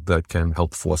that can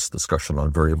help force discussion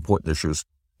on very important issues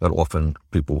that often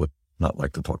people would not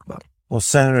like to talk about. Well,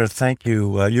 Senator, thank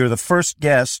you. You're the first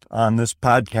guest on this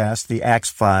podcast, The Axe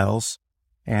Files,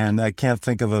 and I can't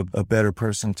think of a better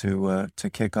person to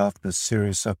kick off this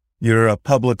series. So your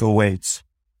public awaits.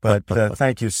 But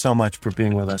thank you so much for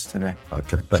being with us today.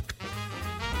 Okay, thank you.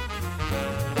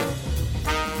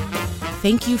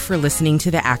 Thank you for listening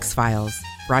to The Axe Files,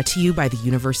 brought to you by the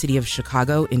University of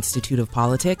Chicago Institute of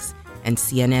Politics and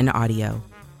CNN Audio.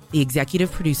 The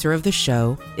executive producer of the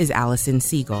show is Allison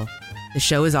Siegel. The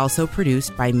show is also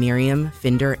produced by Miriam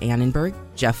Finder-Annenberg,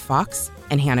 Jeff Fox,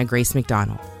 and Hannah Grace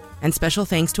McDonald. And special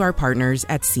thanks to our partners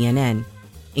at CNN,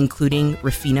 including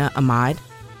Rafina Ahmad,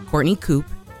 Courtney Koop,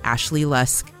 Ashley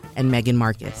Lusk, and Megan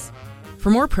Marcus.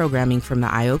 For more programming from the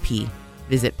IOP,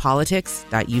 visit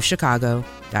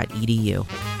politics.uchicago.edu.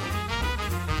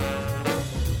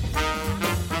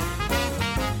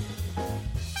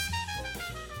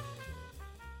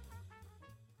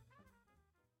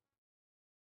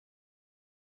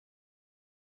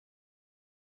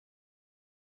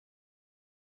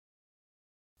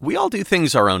 We all do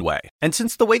things our own way. And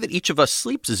since the way that each of us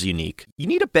sleeps is unique, you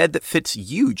need a bed that fits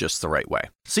you just the right way.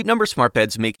 Sleep Number smart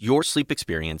beds make your sleep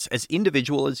experience as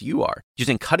individual as you are,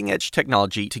 using cutting-edge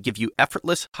technology to give you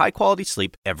effortless, high-quality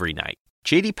sleep every night.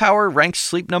 J.D. Power ranks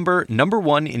Sleep Number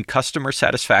 #1 in customer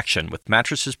satisfaction with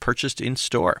mattresses purchased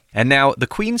in-store. And now, the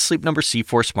Queen Sleep Number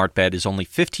C4 smart bed is only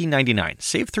 $15.99.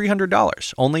 Save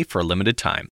 $300, only for a limited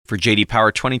time. For J.D.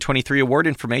 Power 2023 award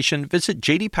information, visit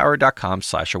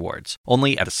jdpower.com/awards.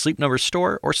 Only at a Sleep Number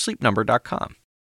store or sleepnumber.com.